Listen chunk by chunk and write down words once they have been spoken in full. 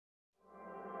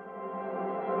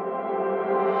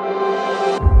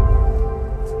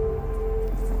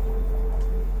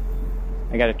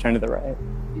I gotta turn to the right.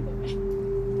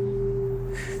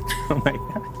 Oh my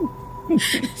God.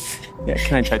 Yeah,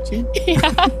 can I touch you? Yeah.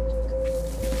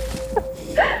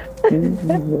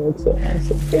 That's so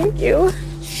awesome. Thank you.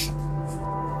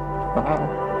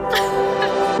 Wow.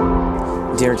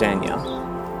 Dear Danielle,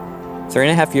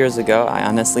 3.5 years ago, I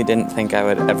honestly didn't think I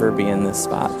would ever be in this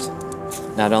spot.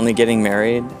 Not only getting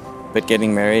married, but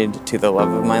getting married to the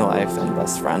love of my life and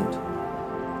best friend.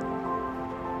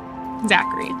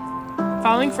 Zachary,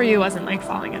 falling for you wasn't like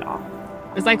falling at all.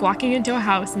 It was like walking into a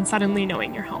house and suddenly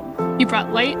knowing you're home. You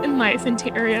brought light and life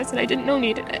into areas that I didn't know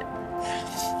needed it.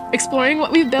 Exploring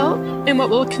what we've built and what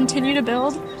we'll continue to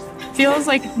build feels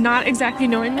like not exactly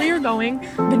knowing where you're going,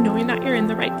 but knowing that you're in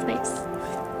the right place.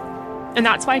 And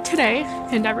that's why today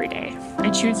and every day, I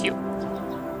choose you.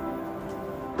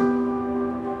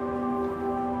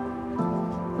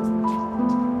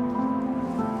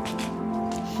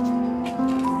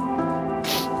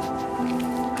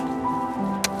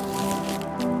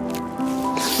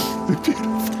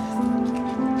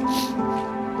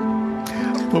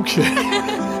 Okay.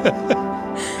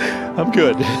 I'm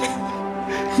good.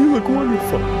 You look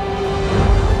wonderful.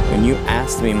 When you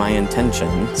asked me my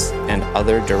intentions and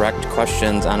other direct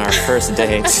questions on our first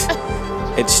date,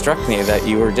 it struck me that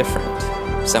you were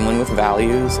different. Someone with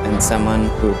values and someone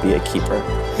who would be a keeper.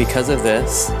 Because of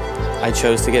this, I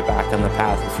chose to get back on the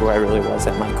path of who I really was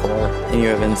at my core. And you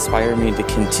have inspired me to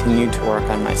continue to work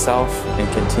on myself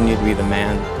and continue to be the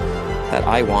man that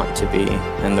I want to be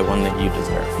and the one that you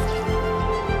deserve.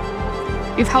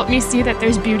 You've helped me see that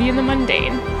there's beauty in the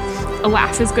mundane. A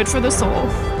laugh is good for the soul,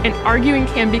 and arguing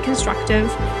can be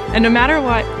constructive. And no matter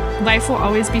what, life will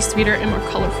always be sweeter and more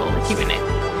colorful with you in it.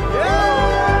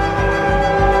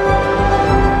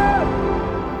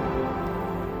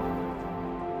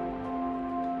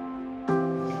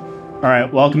 All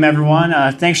right, welcome everyone.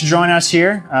 Thanks for joining us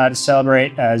here to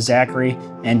celebrate Zachary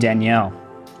and Danielle.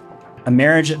 A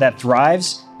marriage that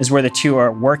thrives is where the two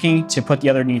are working to put the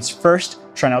other needs first,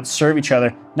 trying to outserve each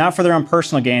other, not for their own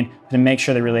personal gain, but to make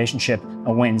sure the relationship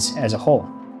wins as a whole.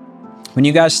 When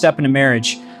you guys step into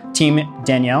marriage, Team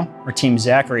Danielle or Team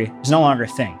Zachary is no longer a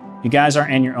thing. You guys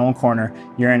aren't in your own corner.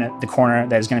 You're in the corner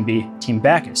that is going to be Team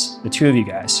Bacchus, the two of you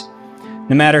guys.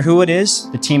 No matter who it is,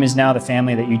 the team is now the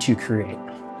family that you two create.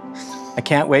 I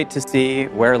can't wait to see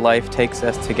where life takes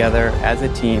us together as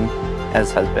a team,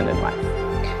 as husband and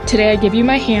wife. Today I give you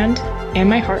my hand and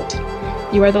my heart.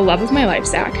 You are the love of my life,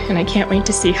 Zach, and I can't wait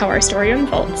to see how our story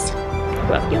unfolds. I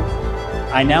love you.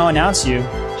 I now announce you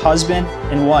husband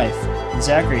and wife. And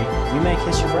Zachary, you may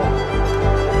kiss your bride.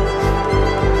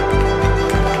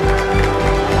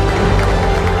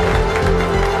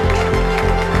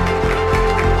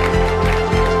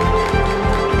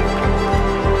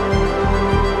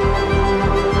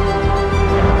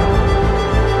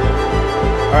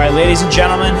 All right, ladies and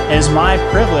gentlemen, it is my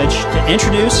privilege to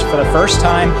introduce for the first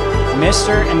time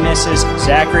Mr. and Mrs.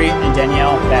 Zachary and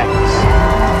Danielle Bacchus.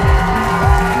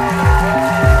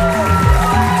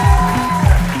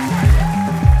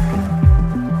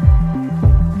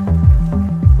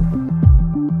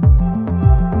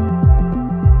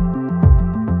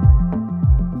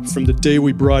 From the day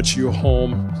we brought you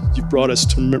home, you've brought us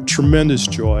tremendous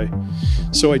joy.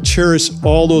 So I cherish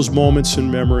all those moments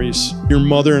and memories. Your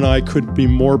mother and I couldn't be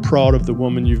more proud of the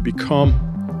woman you've become.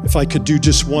 If I could do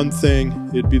just one thing,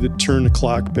 it'd be to turn the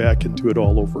clock back and do it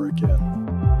all over again.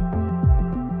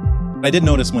 I did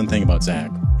notice one thing about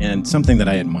Zach, and something that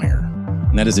I admire,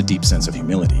 and that is a deep sense of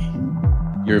humility.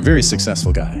 You're a very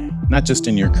successful guy, not just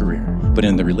in your career, but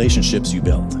in the relationships you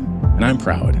build. And I'm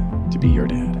proud to be your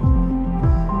dad.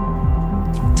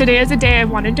 Today is a day I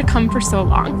wanted to come for so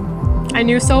long. I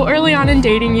knew so early on in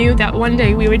dating you that one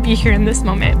day we would be here in this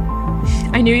moment.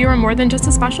 I knew you were more than just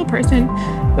a special person,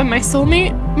 but my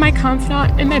soulmate, my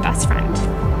confidant, and my best friend.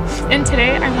 And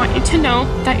today I want you to know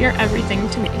that you're everything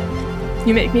to me.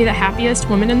 You make me the happiest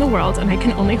woman in the world, and I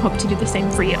can only hope to do the same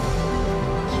for you.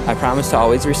 I promise to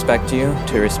always respect you,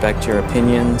 to respect your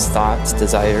opinions, thoughts,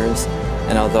 desires,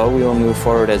 and although we will move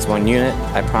forward as one unit,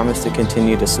 I promise to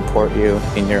continue to support you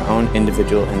in your own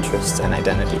individual interests and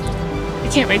identity. I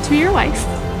can't wait to be your wife.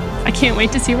 I can't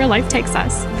wait to see where life takes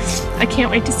us. I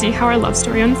can't wait to see how our love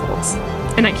story unfolds.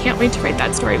 And I can't wait to write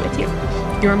that story with you.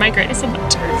 You are my greatest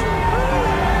adventure.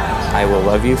 I will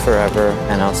love you forever,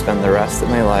 and I'll spend the rest of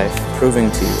my life proving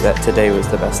to you that today was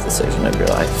the best decision of your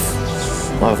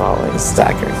life. Love always,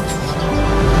 Zachary.